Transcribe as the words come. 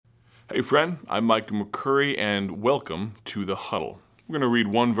Hey friend, I'm Michael McCurry and welcome to The Huddle. We're going to read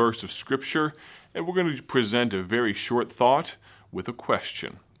one verse of Scripture and we're going to present a very short thought with a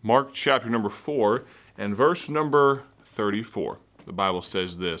question. Mark chapter number 4 and verse number 34. The Bible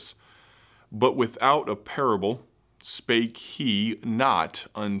says this, "But without a parable spake he not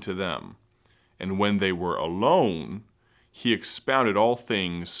unto them. And when they were alone, he expounded all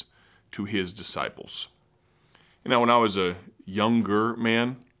things to his disciples." You know, when I was a younger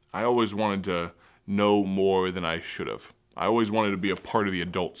man, I always wanted to know more than I should have. I always wanted to be a part of the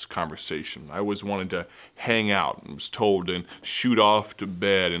adults' conversation. I always wanted to hang out and was told to shoot off to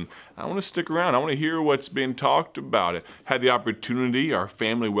bed. And I want to stick around. I want to hear what's being talked about. I had the opportunity, our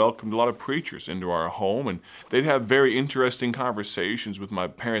family welcomed a lot of preachers into our home, and they'd have very interesting conversations with my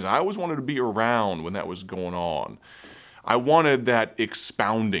parents. I always wanted to be around when that was going on. I wanted that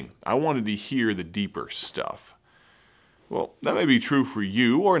expounding. I wanted to hear the deeper stuff. Well, that may be true for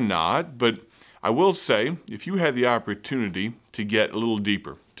you or not, but I will say, if you had the opportunity to get a little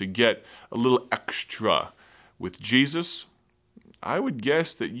deeper, to get a little extra with Jesus, I would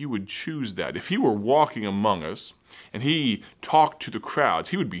guess that you would choose that. If he were walking among us and he talked to the crowds,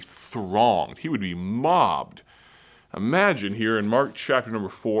 he would be thronged, he would be mobbed. Imagine here in Mark chapter number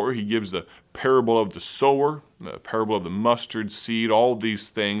 4, he gives the parable of the sower, the parable of the mustard seed, all these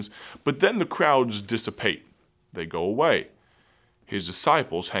things, but then the crowds dissipate. They go away. His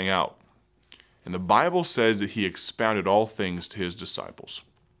disciples hang out. And the Bible says that he expounded all things to his disciples.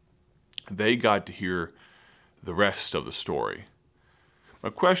 They got to hear the rest of the story. My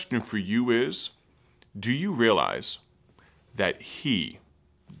question for you is, do you realize that he,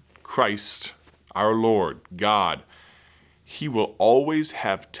 Christ, our Lord, God, he will always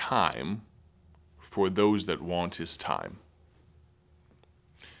have time for those that want his time?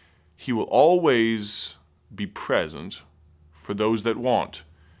 He will always be present for those that want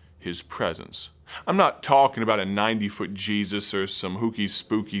his presence. I'm not talking about a 90-foot Jesus or some hooky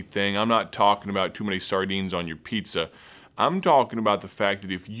spooky thing. I'm not talking about too many sardines on your pizza. I'm talking about the fact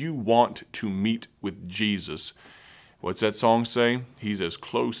that if you want to meet with Jesus, what's that song say? He's as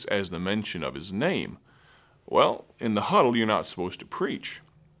close as the mention of his name. Well, in the huddle, you're not supposed to preach.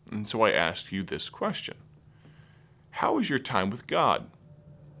 And so I ask you this question. How is your time with God?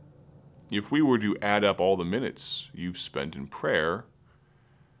 If we were to add up all the minutes you've spent in prayer,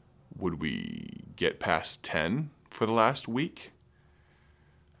 would we get past 10 for the last week?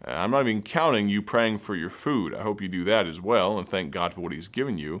 I'm not even counting you praying for your food. I hope you do that as well and thank God for what he's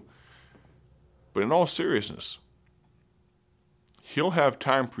given you. But in all seriousness, he'll have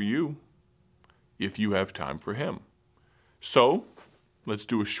time for you if you have time for him. So, let's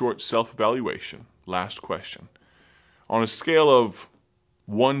do a short self-evaluation. Last question. On a scale of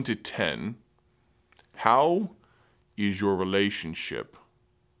 1 to 10, how is your relationship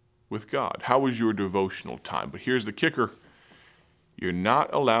with God? How is your devotional time? But here's the kicker. You're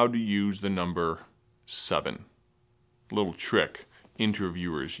not allowed to use the number 7. A little trick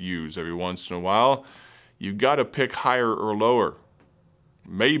interviewers use every once in a while. You've got to pick higher or lower.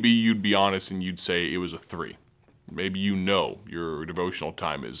 Maybe you'd be honest and you'd say it was a 3. Maybe you know your devotional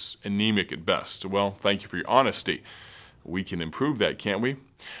time is anemic at best. Well, thank you for your honesty. We can improve that, can't we?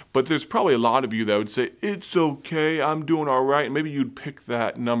 But there's probably a lot of you that would say, it's okay, I'm doing all right. Maybe you'd pick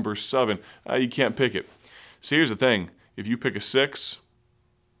that number 7. You can't pick it. See, here's the thing. If you pick a 6,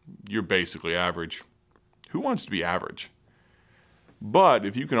 you're basically average. Who wants to be average? But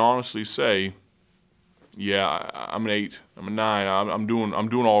if you can honestly say, yeah, I'm an 8, I'm a 9, I'm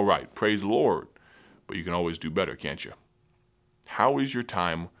doing all right. Praise the Lord. But you can always do better, can't you? How is your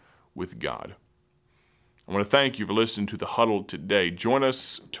time with God? I want to thank you for listening to The Huddle today. Join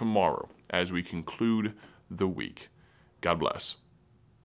us tomorrow as we conclude the week. God bless.